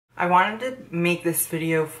I wanted to make this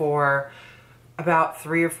video for about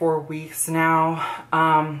 3 or 4 weeks now.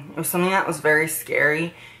 It was something that was very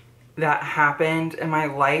scary that happened in my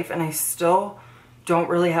life, and I still don't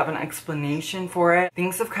really have an explanation for it.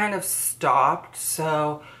 Things have kind of stopped,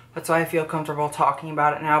 so that's why I feel comfortable talking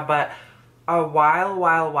about it now. But a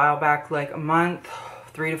while back, like a month,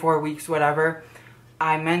 3 to 4 weeks, whatever,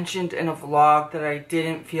 I mentioned in a vlog that I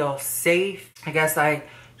didn't feel safe. I guess I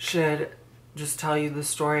should just tell you the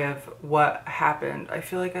story of what happened. I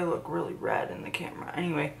feel like I look really red in the camera.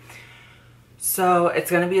 Anyway, so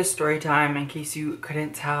it's gonna be a story time in case you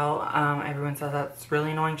couldn't tell. Everyone says that's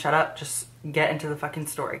really annoying. Shut up, just get into the fucking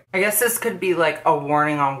story. I guess this could be like a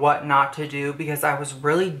warning on what not to do because I was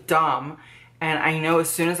really dumb, and I know as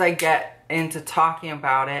soon as I get into talking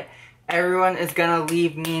about it, everyone is gonna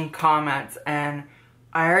leave mean comments, and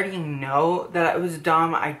I already know that I was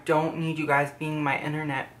dumb. I don't need you guys being my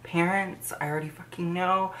internet parents. I already fucking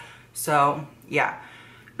know. So yeah,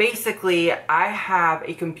 basically I have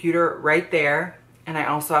a computer right there, and I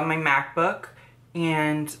also have my MacBook,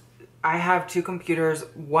 and I have 2 computers.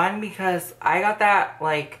 One because I got that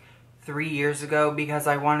like 3 years ago because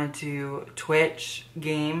I wanted to Twitch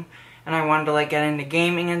game and I wanted to like get into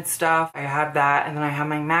gaming and stuff. I have that, and then I have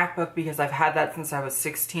my MacBook because I've had that since I was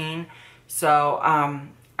 16. So, I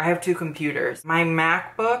have 2 computers. My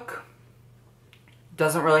MacBook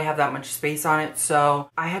doesn't really have that much space on it, so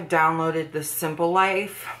I had downloaded The Simple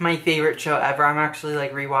Life, my favorite show ever. I'm actually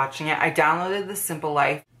like rewatching it. I downloaded The Simple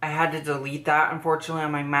Life. I had to delete that, unfortunately,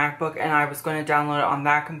 on my MacBook, and I was going to download it on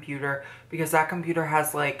that computer because that computer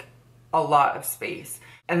has like a lot of space.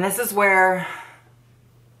 And this is where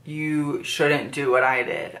you shouldn't do what I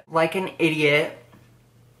did. Like an idiot,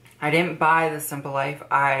 I didn't buy The Simple Life.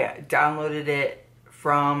 I downloaded it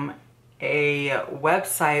from a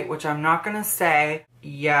website, which I'm not gonna say.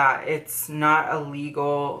 Yeah, it's not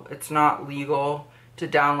illegal. It's not legal to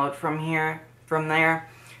download from there.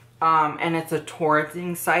 And it's a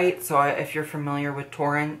torrenting site. So if you're familiar with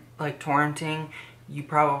torrenting, you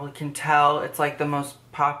probably can tell it's like the most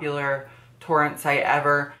popular torrent site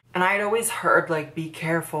ever. And I'd always heard, like, be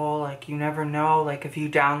careful, like, you never know, like, if you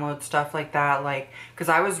download stuff like that, like, because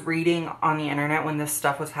I was reading on the internet when this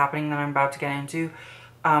stuff was happening that I'm about to get into,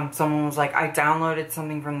 someone was like, I downloaded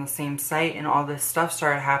something from the same site and all this stuff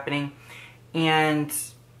started happening, and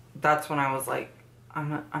that's when I was like,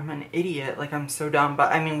 I'm an idiot, like, I'm so dumb.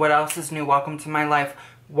 But, I mean, what else is new? Welcome to my life.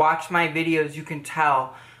 Watch my videos, you can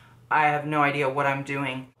tell I have no idea what I'm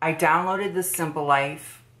doing. I downloaded The Simple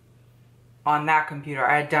Life on that computer.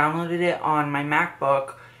 I had downloaded it on my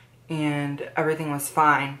MacBook and everything was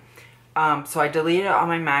fine. So I deleted it on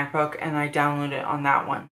my MacBook and I downloaded it on that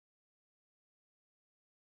one.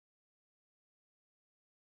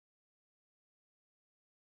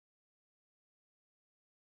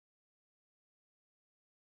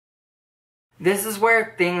 This is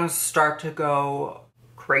where things start to go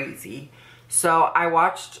crazy. So I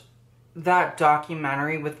watched that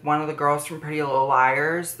documentary with one of the girls from Pretty Little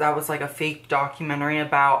Liars. That was like a fake documentary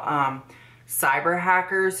about cyber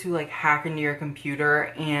hackers who like hack into your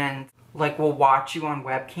computer and like will watch you on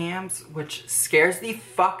webcams, which scares the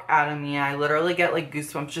fuck out of me. I literally get like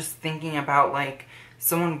goosebumps just thinking about like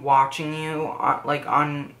someone watching you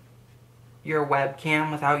on your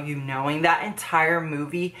webcam without you knowing. That entire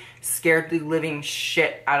movie scared the living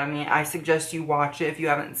shit out of me. I suggest you watch it if you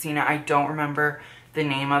haven't seen it. I don't remember the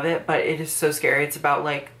name of it, but it is so scary. It's about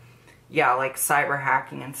like, yeah, like cyber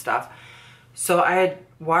hacking and stuff. So I had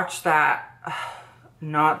watched that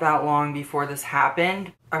not that long before this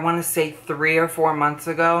happened. I want to say 3 or 4 months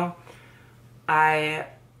ago.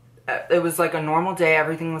 It was like a normal day,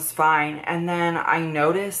 everything was fine, and then I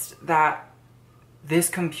noticed that this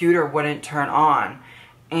computer wouldn't turn on,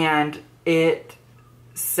 and it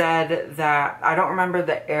said that, I don't remember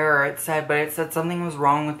the error it said, but it said something was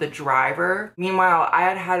wrong with the driver. Meanwhile, I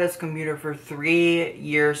had had this computer for 3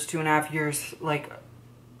 years, 2.5 years, like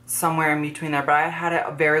somewhere in between there, but I had it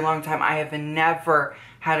a very long time. I have never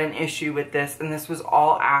had an issue with this, and this was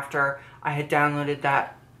all after I had downloaded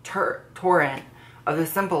that torrent of The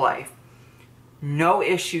Simple Life. No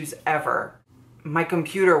issues ever. My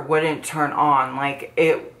computer wouldn't turn on. Like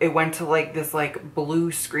it went to like this like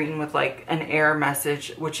blue screen with like an error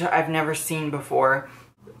message, which I've never seen before.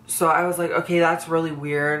 So I was like, okay, that's really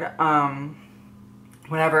weird.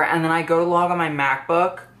 Whatever. And then I go to log on my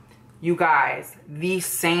MacBook. You guys, the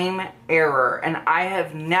same error. And I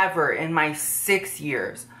have never in my 6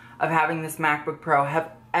 years of having this MacBook Pro have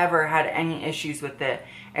ever had any issues with it.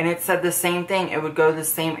 And it said the same thing. It would go to the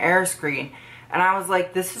same error screen. And I was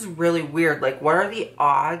like, this is really weird. Like, what are the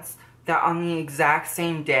odds that on the exact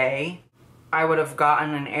same day I would have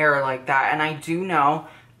gotten an error like that. And I do know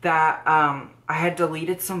that I had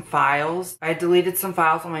deleted some files. I had deleted some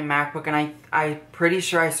files on my MacBook, and I'm pretty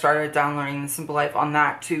sure I started downloading The Simple Life on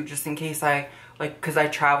that too, just in case I, like, because I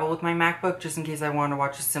travel with my MacBook, just in case I wanted to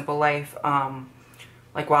watch A Simple Life,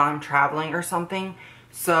 like while I'm traveling or something.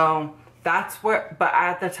 So that's what, but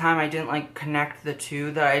at the time I didn't like connect the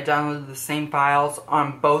two, that I downloaded the same files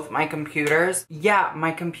on both my computers. Yeah,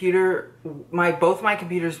 both my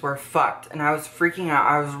computers were fucked, and I was freaking out.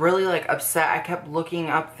 I was really like upset. I kept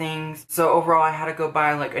looking up things. So overall I had to go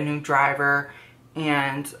buy like a new driver,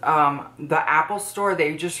 and the Apple store,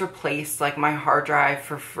 they just replaced like my hard drive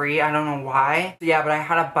for free. I don't know why. Yeah, but I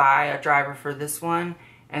had to buy a driver for this one,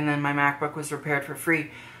 and then my MacBook was repaired for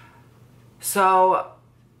free. So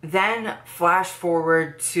then flash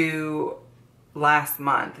forward to last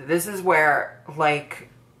month. This is where like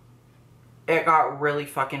it got really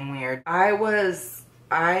fucking weird. I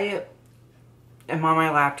am on my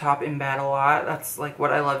laptop in bed a lot. That's like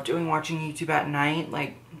what I love doing, watching YouTube at night.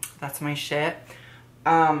 Like that's my shit.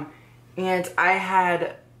 And I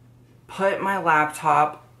had put my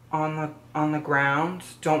laptop on the ground.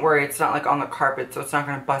 Don't worry, it's not like on the carpet, so it's not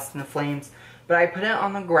gonna bust into flames. But I put it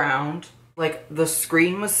on the ground. Like, the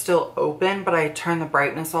screen was still open, but I turned the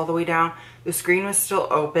brightness all the way down. The screen was still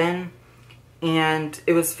open, and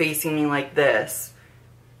it was facing me like this,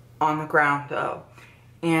 on the ground though.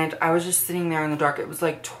 And I was just sitting there in the dark. It was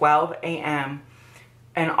like 12 a.m.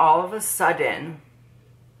 and all of a sudden,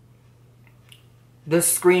 the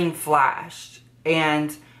screen flashed.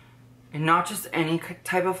 And not just any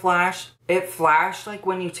type of flash. It flashed like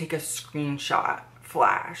when you take a screenshot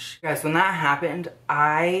flash. Guys, when that happened,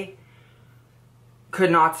 I could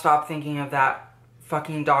not stop thinking of that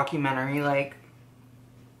fucking documentary. Like,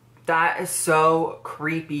 that is so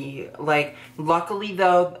creepy. Like, luckily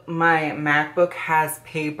though, my MacBook has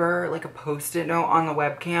paper, like a post-it note on the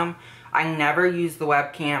webcam. I never use the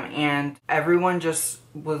webcam, and everyone just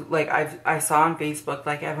was like, I saw on Facebook,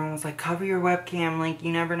 like everyone was like, cover your webcam, like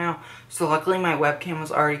you never know. So luckily my webcam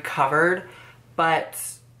was already covered, but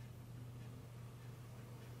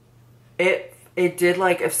it did,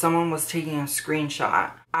 like, if someone was taking a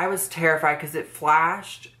screenshot. I was terrified because it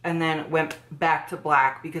flashed and then went back to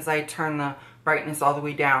black because I turned the brightness all the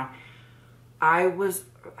way down. I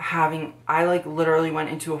like literally went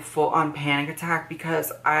into a full-on panic attack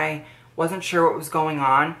because I wasn't sure what was going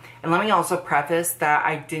on. And let me also preface that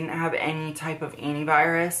I didn't have any type of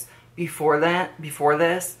antivirus before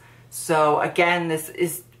this. So again, this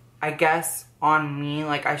is, I guess, on me.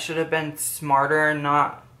 Like, I should have been smarter and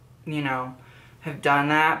not, you know, have done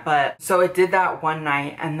that. But so it did that one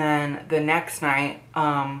night, and then the next night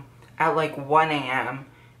at like 1 a.m.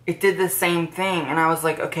 it did the same thing, and I was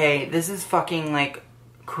like, okay, this is fucking like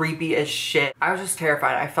creepy as shit. I was just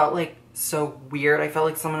terrified. I felt like so weird. I felt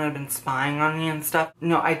like someone had been spying on me and stuff.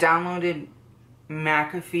 No, I downloaded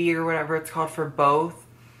McAfee or whatever it's called for both,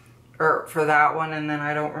 or for that one, and then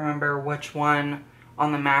I don't remember which one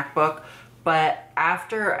on the MacBook. But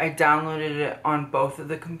after I downloaded it on both of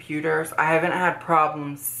the computers, I haven't had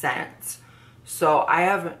problems since. So I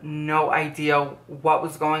have no idea what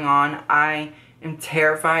was going on. I am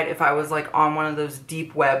terrified if I was like on one of those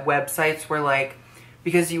deep web websites where, like,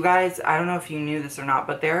 because you guys, I don't know if you knew this or not,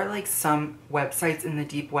 but there are like some websites in the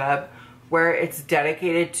deep web where it's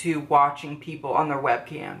dedicated to watching people on their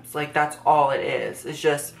webcams. Like, that's all it is. It's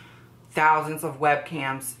just thousands of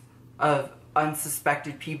webcams of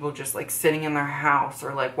unsuspected people just like sitting in their house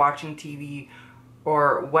or like watching TV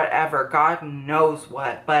or whatever. God knows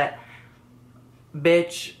what. But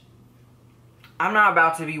bitch, I'm not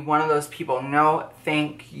about to be one of those people. No,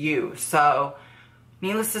 thank you. So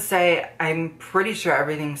needless to say, I'm pretty sure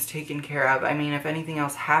everything's taken care of. I mean, if anything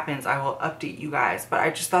else happens, I will update you guys. But I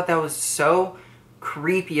just thought that was so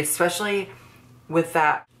creepy, especially with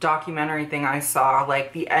that documentary thing I saw.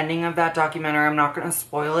 Like, the ending of that documentary, I'm not going to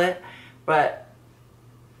spoil it, but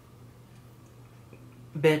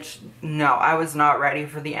bitch, no, I was not ready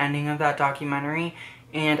for the ending of that documentary,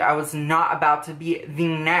 and I was not about to be the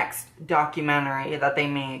next documentary that they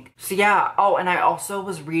make. So yeah, oh, and I also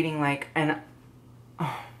was reading like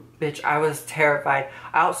oh, bitch, I was terrified.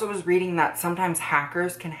 I also was reading that sometimes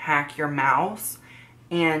hackers can hack your mouse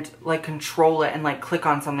and like control it and like click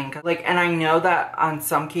on something. Like, and I know that on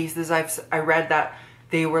some cases I read that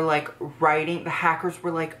they were like writing, the hackers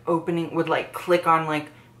were like would like click on like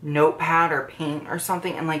Notepad or Paint or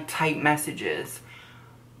something and like type messages.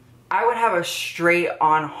 I would have a straight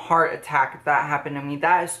on heart attack if that happened to me.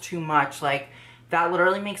 That is too much. Like, that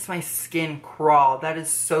literally makes my skin crawl. That is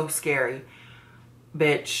so scary.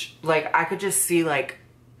 Bitch, like, I could just see like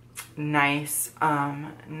nice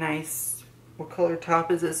what color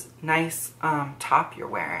top is this nice top you're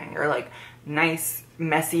wearing, or like nice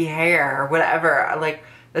messy hair or whatever. Like,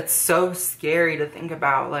 that's so scary to think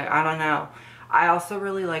about. Like, I don't know. I also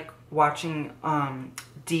really like watching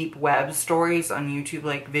deep web stories on YouTube,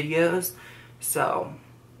 like videos. So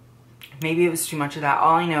maybe it was too much of that.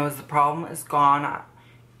 All I know is the problem is gone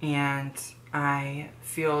and I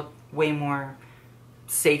feel way more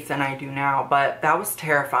safe than I do now. But that was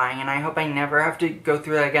terrifying, and I hope I never have to go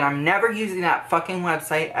through that again. I'm never using that fucking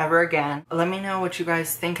website ever again. Let me know what you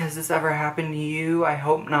guys think. Has this ever happened to you? I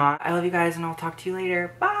hope not. I love you guys, and I'll talk to you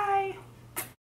later. Bye!